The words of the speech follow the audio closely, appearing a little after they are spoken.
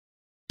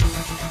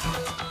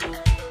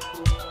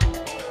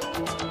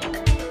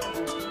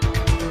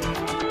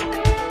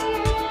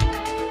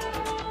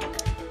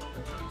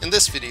In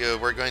this video,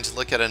 we're going to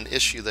look at an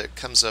issue that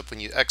comes up when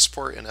you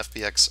export an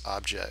FBX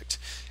object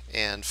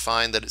and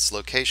find that its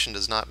location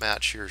does not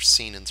match your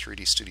scene in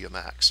 3D Studio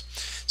Max.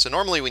 So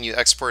normally when you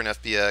export an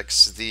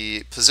FBX,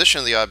 the position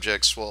of the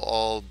objects will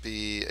all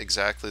be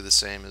exactly the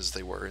same as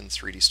they were in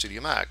 3D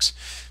Studio Max.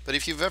 But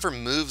if you've ever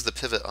moved the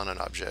pivot on an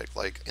object,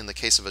 like in the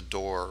case of a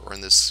door or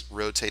in this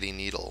rotating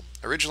needle,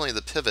 originally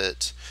the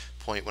pivot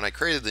point when I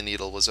created the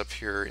needle was up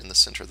here in the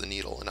center of the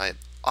needle, and I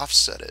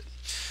offset it.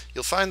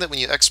 You'll find that when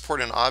you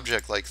export an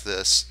object like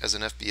this as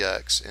an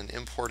FBX and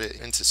import it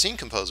into Scene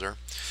Composer,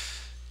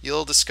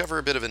 you'll discover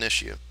a bit of an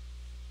issue.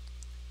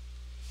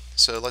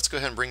 So let's go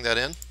ahead and bring that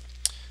in.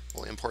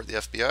 We'll import the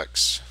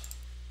FBX.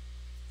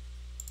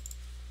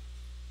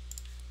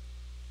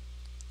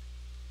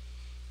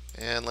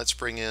 And let's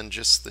bring in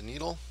just the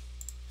needle.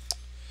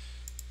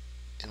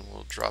 And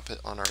we'll drop it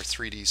on our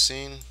 3D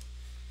scene.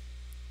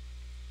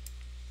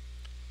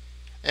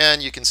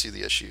 And you can see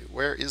the issue.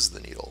 Where is the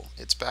needle?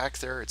 It's back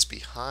there. It's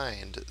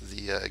behind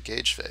the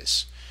gauge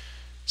face.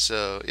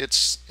 So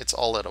it's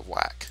all out of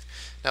whack.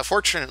 Now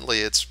fortunately,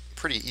 it's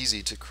pretty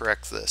easy to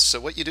correct this. So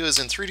what you do is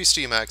in 3D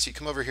Studio Max, you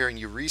come over here and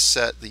you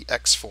reset the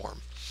X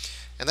form.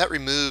 And that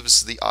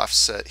removes the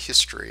offset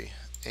history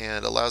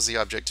and allows the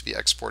object to be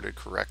exported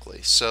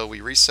correctly. So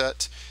we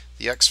reset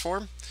the X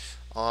form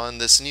on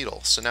this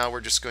needle. So now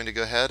we're just going to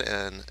go ahead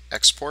and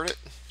export it.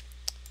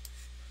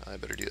 I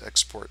better do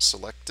export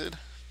selected,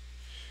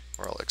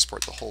 or I'll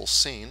export the whole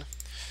scene.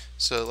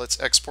 So let's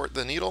export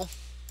the needle,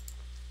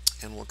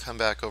 and we'll come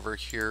back over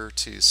here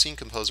to Scene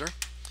Composer,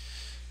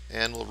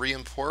 and we'll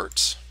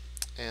re-import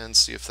and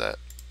see if that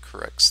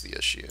corrects the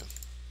issue.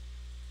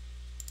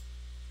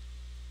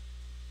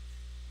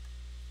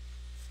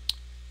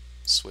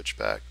 Switch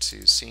back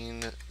to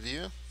Scene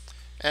View,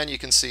 and you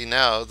can see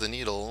now the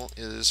needle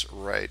is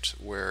right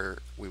where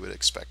we would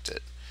expect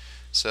it.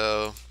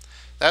 So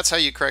that's how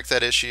you correct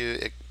that issue.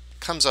 It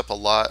comes up a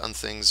lot on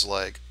things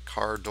like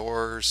car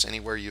doors,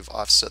 anywhere you've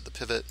offset the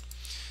pivot.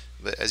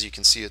 But as you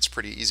can see, it's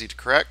pretty easy to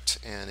correct,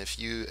 and if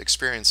you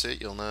experience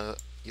it, you'll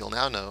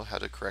now know how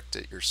to correct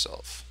it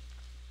yourself.